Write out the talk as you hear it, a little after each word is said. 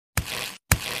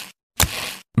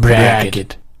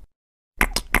Bracket.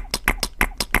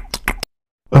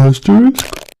 Asterisk?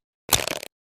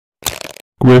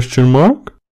 Question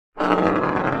mark?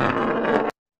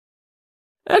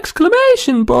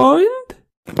 Exclamation point.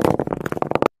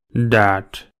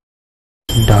 Dot.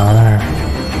 Dollar.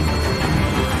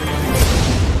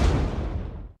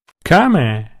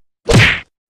 Comma.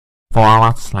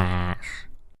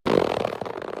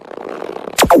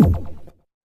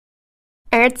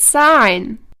 //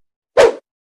 @sign.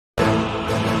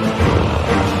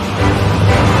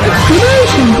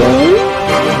 Exclamation point.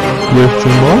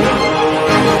 Question mark?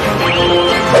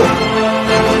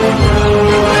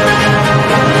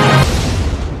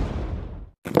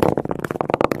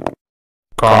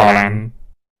 Colon.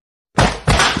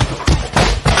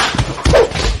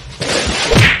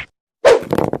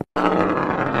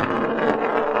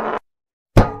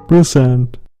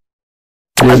 Percent.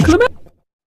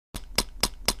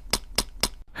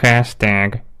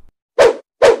 Hashtag.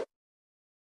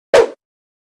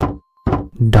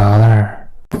 Dollar.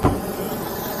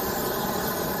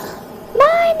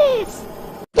 Minus.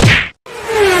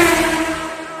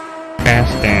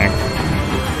 Hashtag.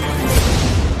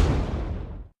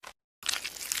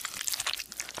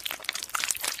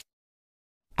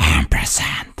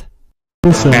 Ampersand.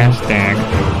 Percent. Hashtag.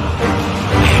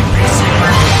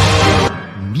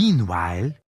 Ampersand.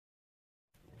 Meanwhile,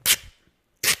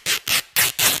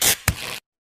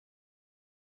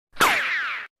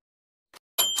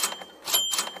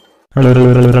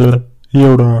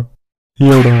 Yoda.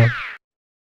 Yoda.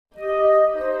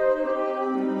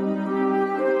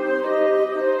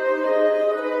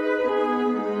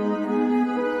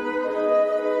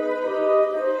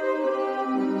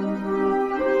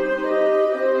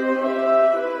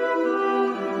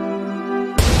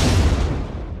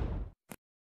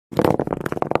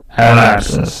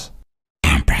 Ellipsis.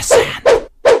 Ampersand.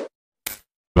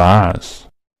 Glass.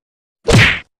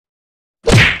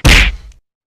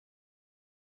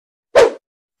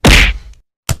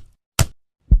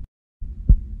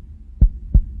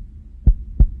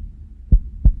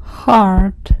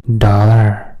 Heart.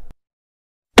 Dollar.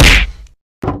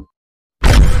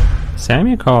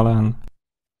 Semicolon.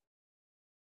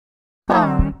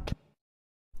 Heart.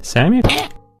 Semicolon.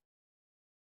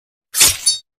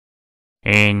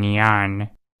 Inyan.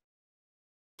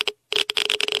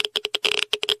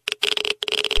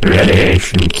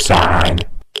 Radiation sign.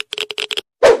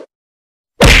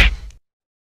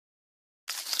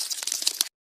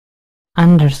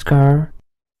 Underscore.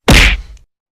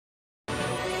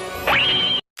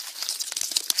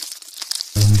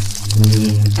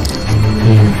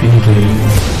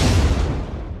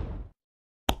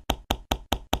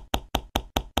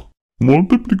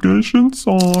 Multiplication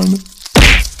sign.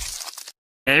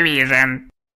 Division.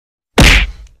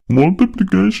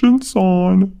 Multiplication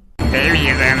sign.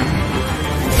 Division.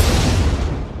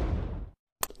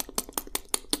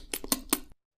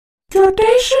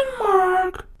 Quotation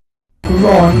mark.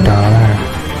 Dollar.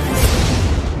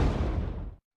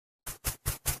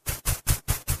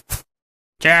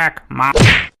 Jack mark.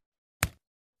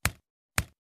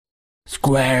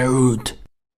 Square root.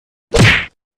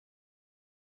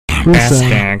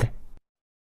 Percent. Hashtag.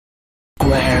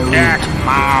 Square root. Jack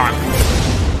mark.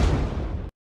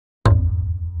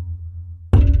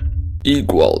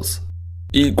 Equals.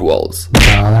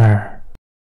 Dollar.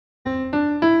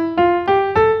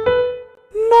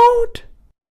 Note.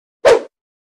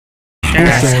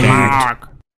 Jack mark.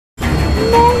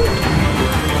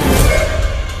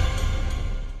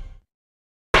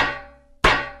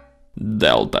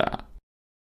 Delta.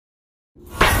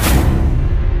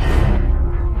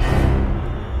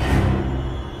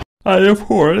 I have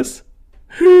horse.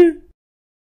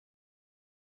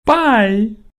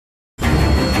 Bye.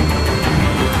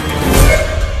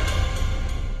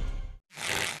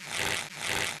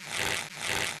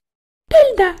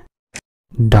 Tilde.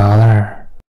 Dollar.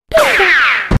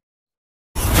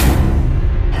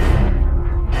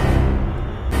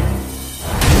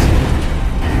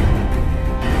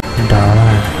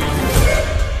 Dollar.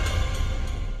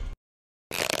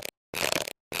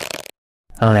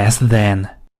 Less than.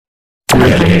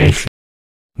 Radiation.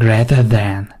 Greater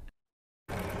than.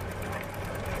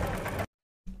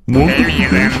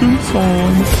 Multiplication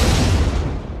sign.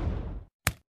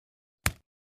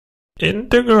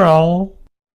 Integral.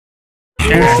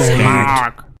 Percent.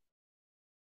 Mark.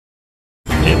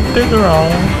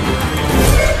 Integral.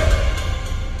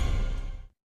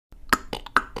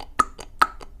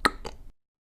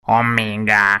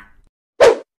 Omega.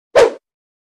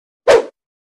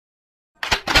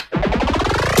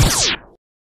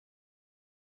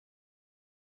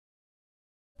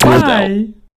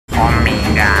 Pi.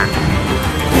 Omega.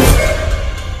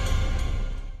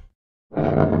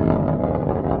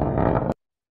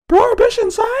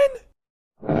 Prohibition sign?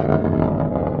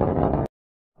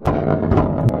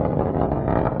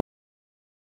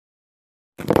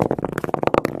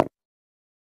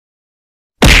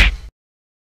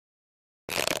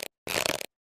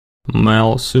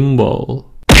 Male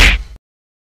symbol.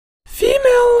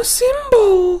 Female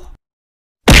symbol.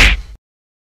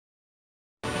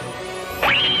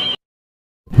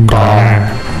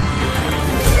 Dollar.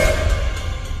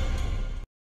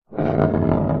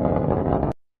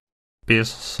 Peace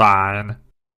sign.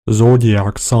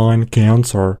 Zodiac sign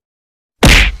Cancer.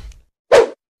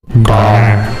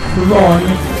 Dollar.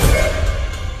 Wrong.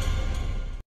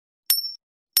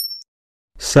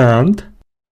 Sand.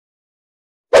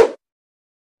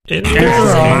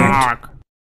 Incorrect.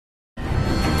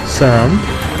 Sand.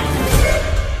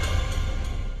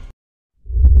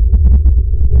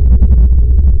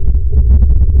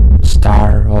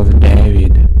 Star of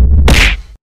David.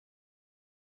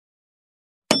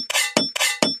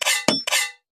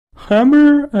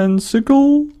 Hammer and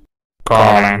sickle.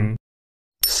 Colon.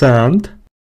 Sand.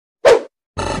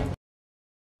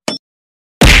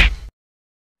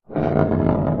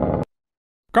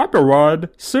 Copperwood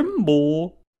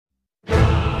symbol.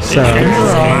 Sand.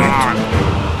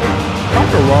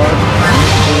 Copperwood.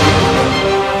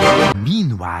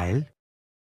 Meanwhile,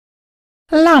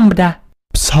 Lambda.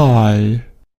 Psi.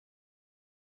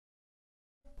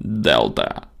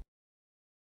 Delta.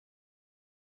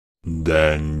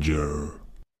 danger,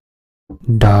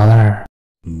 Dollar.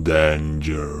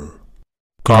 danger,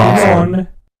 Colon.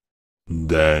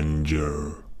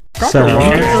 danger, Sand.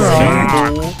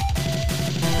 Symbol.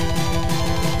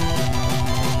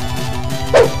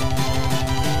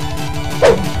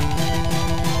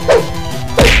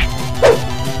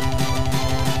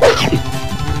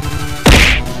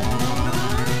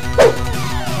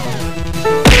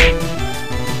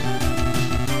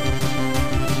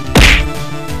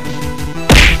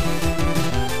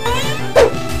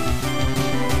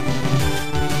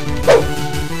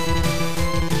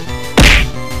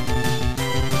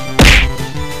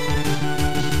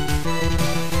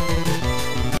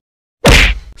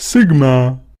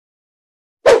 Sigma.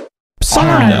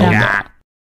 Psi. Delta.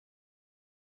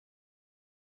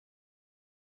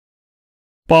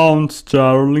 Pound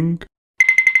sterling.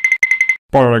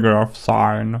 Paragraph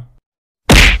sign.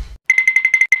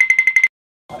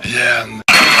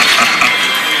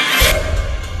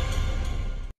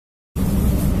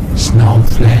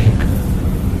 Snowflake.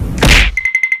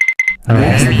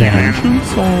 Less than.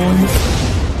 Sign.